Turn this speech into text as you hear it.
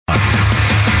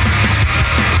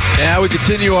Yeah, we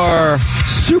continue our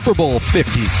Super Bowl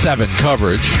 57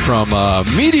 coverage from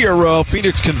Media Row,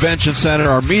 Phoenix Convention Center.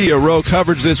 Our Media Row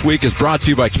coverage this week is brought to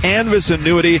you by Canvas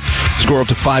Annuity. Score up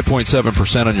to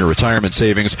 5.7% on your retirement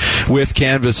savings with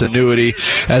Canvas Annuity.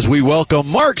 As we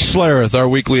welcome Mark Schlereth, our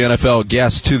weekly NFL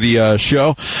guest, to the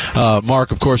show.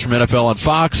 Mark, of course, from NFL on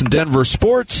Fox and Denver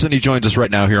Sports, and he joins us right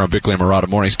now here on Bickley and Marotta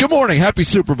Mornings. Good morning. Happy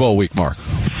Super Bowl week, Mark.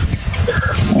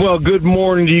 Well, good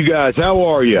morning to you guys. How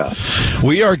are you?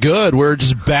 We are good. We're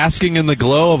just basking in the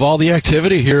glow of all the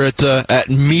activity here at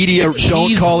Media.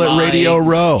 Don't call it Radio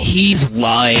Row. He's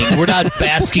lying. We're not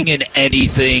basking in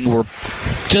anything. We're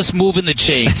just moving the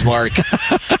chains, Mark.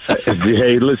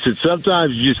 Hey, listen,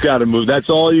 sometimes you just got to move.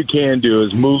 That's all you can do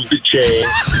is move the chains.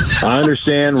 I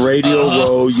understand Radio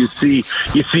Row. You see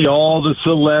all the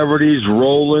celebrities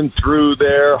rolling through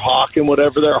there, hawking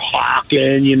whatever they're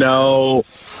hawking, you know.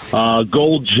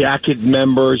 Gold jacket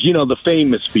members, you know, the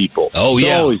famous people. Oh, yeah.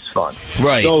 It's always fun.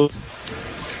 Right. So,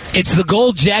 it's the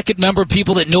gold jacket member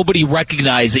people that nobody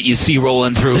recognizes that you see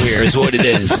rolling through here is what it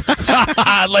is.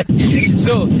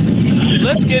 So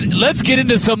let's get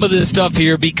into some of this stuff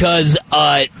here because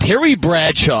Terry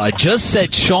Bradshaw just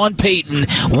said Sean Payton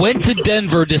went to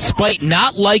Denver despite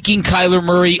not liking Kyler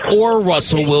Murray or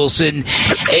Russell Wilson.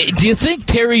 Do you think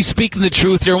Terry's speaking the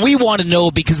truth here? And we want to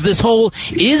know because this whole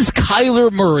is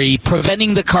Kyler Murray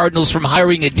preventing the Cardinals from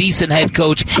hiring a decent head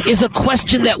coach is a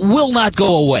question that will not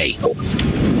go away.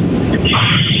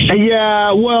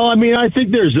 Yeah, well, I mean, I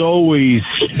think there's always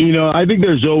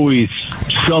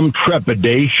some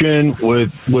trepidation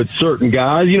with certain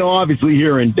guys. You know, obviously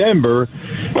here in Denver,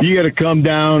 you got to come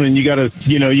down and you got to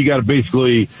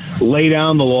basically lay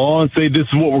down the law and say this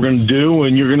is what we're going to do,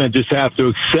 and you're going to just have to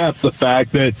accept the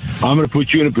fact that I'm going to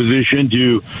put you in a position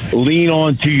to lean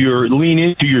into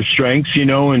your strengths, you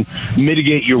know, and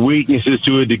mitigate your weaknesses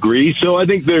to a degree. So I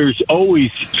think there's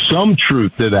always some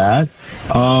truth to that.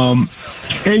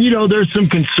 And, you know, there's some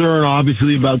concern,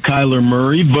 obviously, about Kyler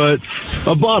Murray, but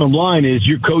the bottom line is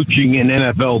you're coaching an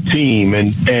NFL team.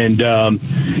 And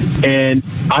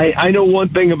I know one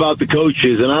thing about the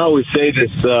coaches, and I always say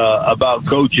this about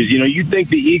coaches. You know, you think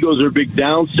the egos are big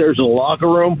downstairs in the locker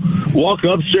room, walk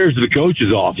upstairs to the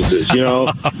coaches' offices. You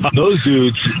know, those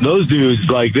dudes,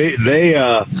 like, they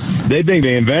think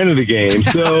they invented the game.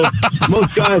 So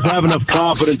most guys have enough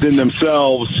confidence in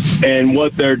themselves and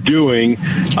what they're doing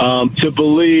to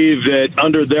believe that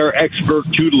under their expert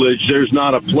tutelage, there's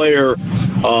not a player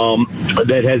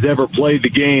that has ever played the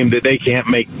game that they can't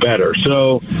make better.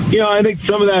 So, you know, I think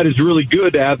some of that is really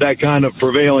good to have that kind of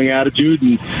prevailing attitude,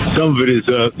 and some of it is,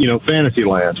 fantasy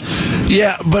land.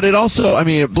 Yeah, but it also, I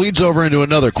mean, it bleeds over into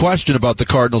another question about the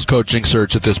Cardinals coaching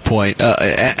search at this point.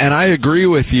 And I agree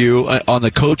with you on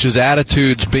the coaches'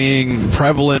 attitudes being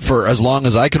prevalent for as long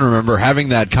as I can remember, having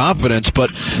that confidence.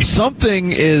 But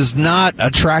something is not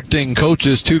attracting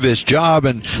coaches to this job,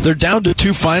 and they're down to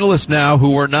 2 finalists now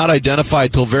who were not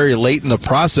identified till very late in the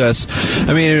process.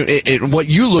 I mean, what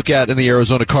you look at in the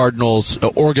Arizona Cardinals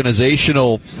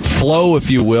organizational flow, if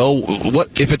you will,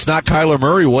 what if it's not Kyler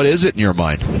Murray, what is it in your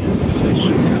mind?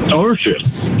 Ownership.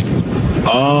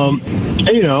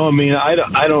 You know, I mean, I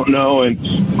don't know.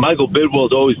 And Michael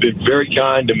Bidwell's always been very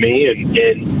kind to me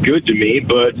and good to me.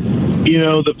 But, you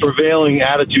know, the prevailing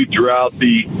attitude throughout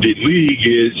the league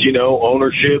is, you know,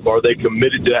 ownership. Are they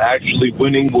committed to actually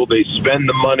winning? Will they spend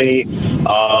the money?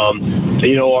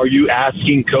 You know, are you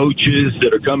asking coaches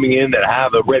that are coming in that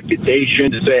have a reputation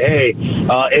to say, hey,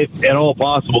 if at all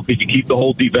possible, could you keep the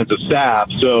whole defensive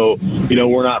staff so, you know,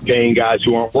 we're not paying guys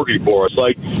who aren't working for us?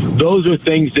 Like, those are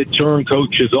things that turn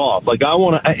coaches off. Like,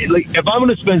 if I'm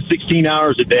going to spend 16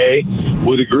 hours a day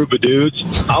with a group of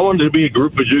dudes, I want it to be a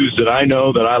group of dudes that I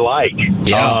know that I like.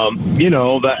 Yeah. You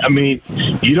know, that, I mean,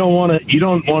 you don't want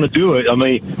to do it. I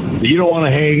mean, you don't want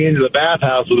to hang into the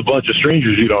bathhouse with a bunch of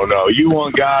strangers you don't know. You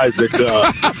want guys that,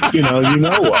 you know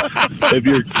what, if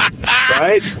you're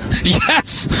right.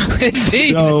 Yes,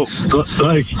 indeed. So,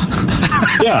 like,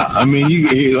 yeah, I mean,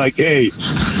 you like, hey,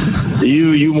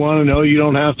 you want to know you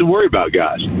don't have to worry about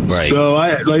guys. Right. So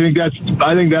I think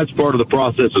that's part of the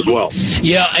process as well.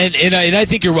 Yeah, and I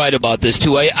think you're right about this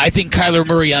too. I think Kyler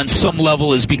Murray on some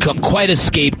level has become quite a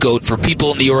scapegoat for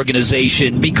people in the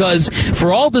organization because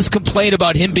for all this complaint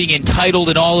about him being entitled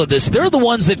and all of this, they're the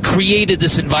ones that created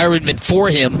this environment for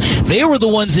him. They were the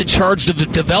ones in charge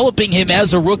of developing him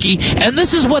as a rookie, and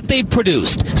this is what they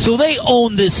produced. So they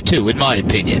own this too, in my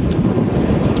opinion.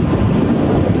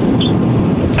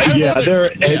 Yeah,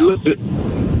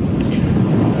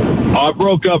 I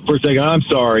broke up for a second. I'm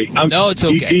sorry. No, it's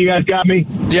okay. You guys got me?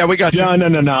 Yeah, we got you.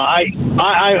 No. I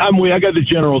got the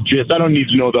general gist. I don't need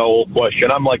to know the whole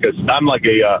question. I'm like a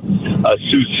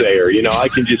soothsayer. You know, I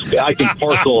can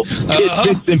parcel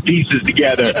bits and pieces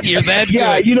together. You're that good.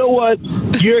 Yeah, you know what?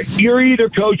 You're either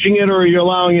coaching it or you're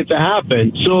allowing it to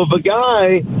happen. So if a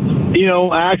guy, you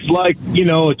know, acts like, you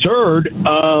know, a turd,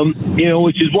 you know,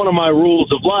 which is one of my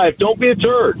rules of life, don't be a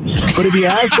turd. But if he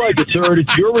acts like a turd,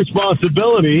 it's your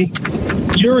responsibility.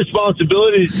 It's your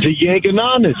responsibility to yank a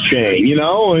knot in his chain, you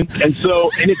know? And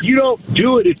if you don't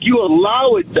do it, if you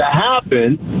allow it to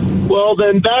happen, well,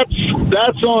 then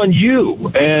that's on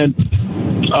you. And,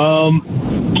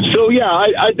 so, yeah,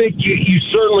 I think you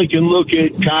certainly can look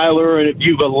at Kyler, and if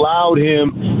you've allowed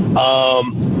him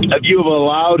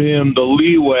the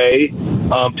leeway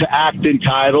to act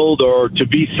entitled or to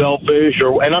be selfish,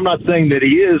 and I'm not saying that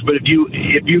he is, but if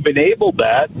you've enabled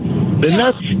that, then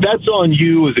that's on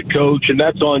you as a coach, and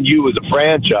that's on you as a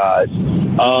franchise.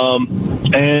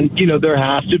 And, you know, there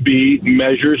has to be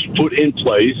measures put in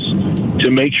place to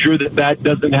make sure that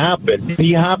doesn't happen. And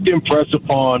you have to impress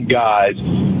upon guys.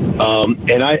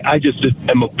 And I just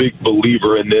am a big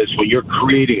believer in this. When you're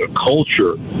creating a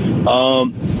culture,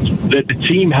 that the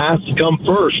team has to come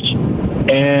first.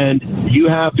 And you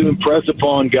have to impress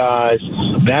upon guys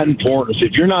that importance.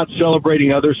 If you're not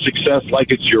celebrating other success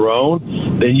like it's your own,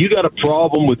 then you got a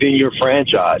problem within your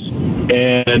franchise.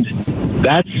 And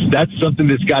that's something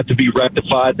that's got to be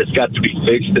rectified, that's got to be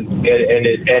fixed, and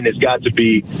it's got to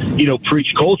be, you know,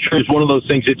 preach. Culture is one of those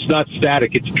things. It's not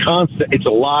static. It's constant. It's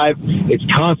alive. It's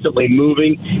constantly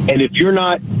moving. And if you're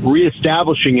not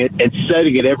reestablishing it and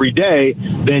setting it every day,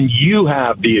 then you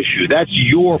have the issue. That's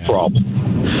your problem.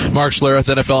 Mark Schlereth,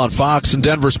 NFL on Fox and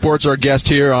Denver Sports, our guest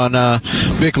here on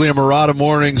Bickley and Marotta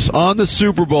Mornings on the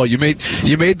Super Bowl. You made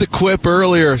the quip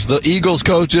earlier. The Eagles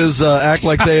coaches act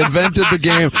like they invented the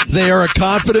game. They are a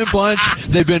confident bunch.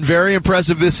 They've been very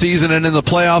impressive this season and in the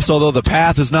playoffs, although the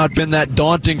path has not been that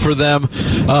daunting for them.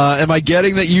 Am I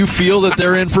getting that you feel that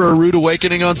they're in for a rude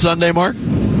awakening on Sunday, Mark?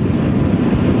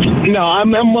 No,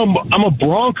 I'm a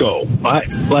Bronco. Like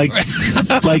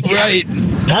right.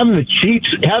 Having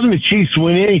the Chiefs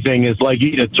win anything is like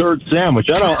eating a turd sandwich.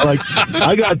 I don't like.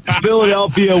 I got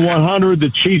Philadelphia 100, the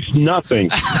Chiefs nothing.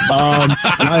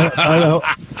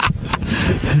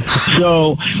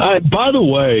 So, by the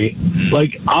way,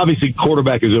 like, obviously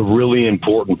quarterback is a really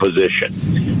important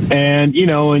position. And, you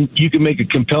know, and you can make a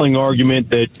compelling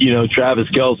argument that, you know, Travis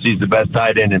Kelce's the best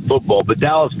tight end in football, but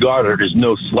Dallas Goedert is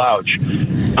no slouch.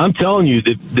 I'm telling you,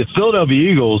 the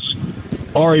Philadelphia Eagles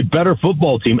are a better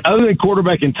football team. Other than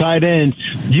quarterback and tight ends,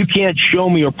 you can't show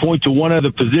me or point to one other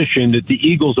position that the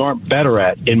Eagles aren't better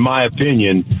at, in my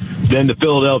opinion, than the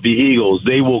Philadelphia Eagles.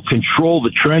 They will control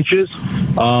the trenches,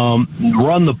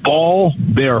 run the ball.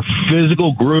 They're a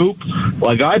physical group.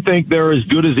 Like, I think they're as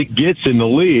good as it gets in the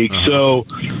league. So,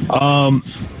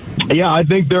 yeah, I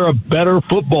think they're a better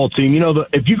football team. You know,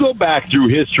 if you go back through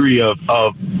history of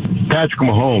Patrick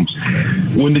Mahomes,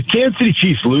 when the Kansas City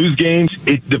Chiefs lose games,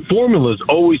 the formula is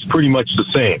always pretty much the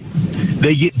same.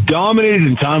 They get dominated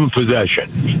in time of possession.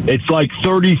 It's like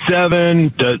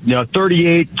 37 to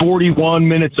 38, 41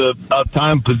 minutes of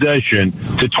time possession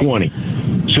to 20.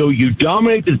 So you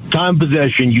dominate the time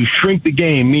possession, you shrink the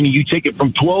game, meaning you take it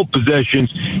from 12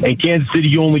 possessions, and Kansas City,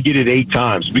 you only get it 8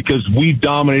 times because we've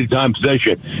dominated time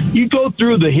possession. You go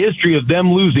through the history of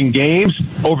them losing games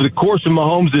over the course of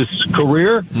Mahomes'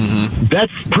 career,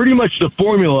 that's pretty much the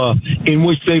formula in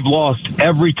which they've lost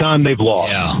every time they've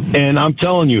lost. Yeah. And I'm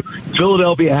telling you,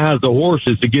 Philadelphia has the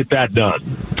horses to get that done.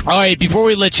 All right, before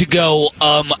we let you go,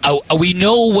 we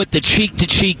know what the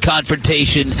cheek-to-cheek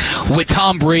confrontation with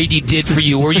Tom Brady did for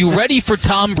you. Were you ready for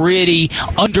Tom Brady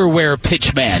underwear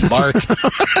pitchman, Mark?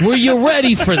 Were you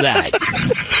ready for that?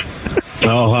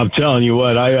 Oh, I'm telling you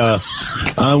what, I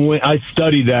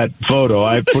studied that photo.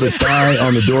 I put a tie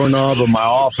on the doorknob of my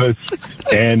office,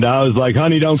 and I was like,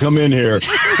 honey, don't come in here.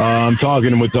 I'm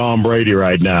talking with Tom Brady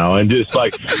right now. And just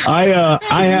like, I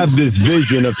have this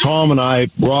vision of Tom and I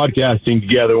broadcasting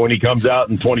together when he comes out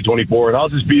in 2024, and I'll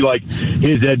just be like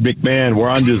his Ed McMahon, where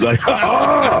I'm just like,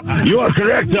 oh, you are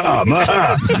correct, Tom.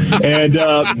 And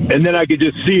then I could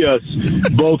just see us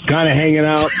both kind of hanging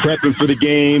out, prepping for the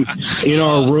game in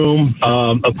our room.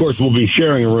 Of course, we'll be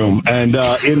sharing a room, and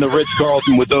in the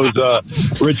Ritz-Carlton with those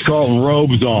Ritz-Carlton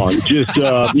robes on, just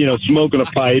smoking a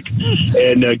pipe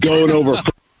and going over.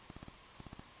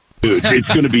 Dude, it's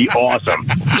going to be awesome.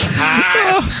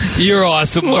 You're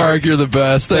awesome, Mark. You're the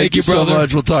best. Thank you so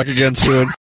much. We'll talk again soon.